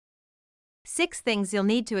6 things you'll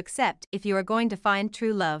need to accept if you are going to find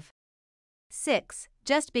true love. 6.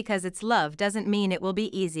 Just because it's love doesn't mean it will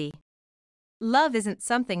be easy. Love isn't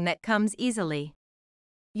something that comes easily.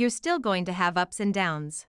 You're still going to have ups and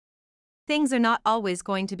downs. Things are not always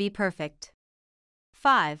going to be perfect.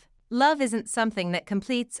 5. Love isn't something that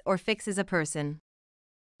completes or fixes a person.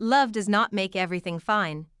 Love does not make everything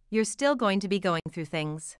fine, you're still going to be going through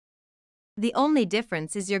things. The only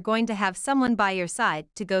difference is you're going to have someone by your side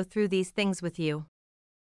to go through these things with you.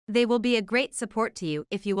 They will be a great support to you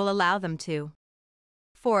if you will allow them to.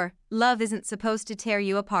 4. Love isn't supposed to tear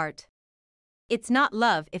you apart. It's not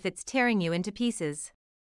love if it's tearing you into pieces.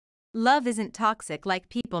 Love isn't toxic like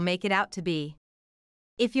people make it out to be.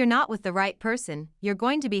 If you're not with the right person, you're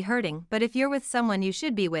going to be hurting, but if you're with someone you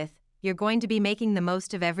should be with, you're going to be making the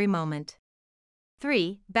most of every moment.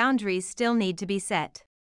 3. Boundaries still need to be set.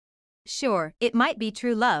 Sure, it might be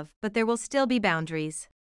true love, but there will still be boundaries.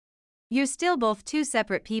 You're still both two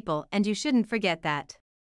separate people and you shouldn't forget that.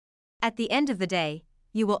 At the end of the day,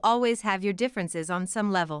 you will always have your differences on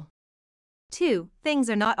some level. 2. Things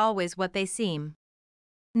are not always what they seem.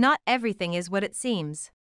 Not everything is what it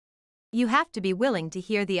seems. You have to be willing to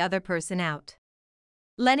hear the other person out.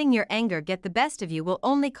 Letting your anger get the best of you will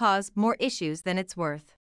only cause more issues than it's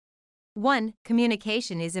worth. 1.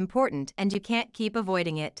 Communication is important and you can't keep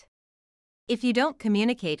avoiding it. If you don't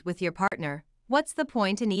communicate with your partner, what's the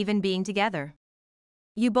point in even being together?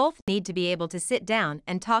 You both need to be able to sit down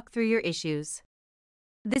and talk through your issues.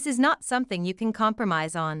 This is not something you can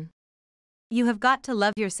compromise on. You have got to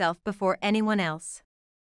love yourself before anyone else.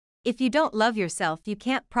 If you don't love yourself, you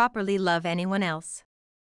can't properly love anyone else.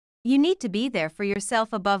 You need to be there for yourself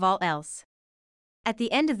above all else. At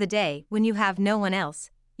the end of the day, when you have no one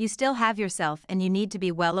else, you still have yourself and you need to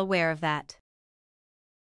be well aware of that.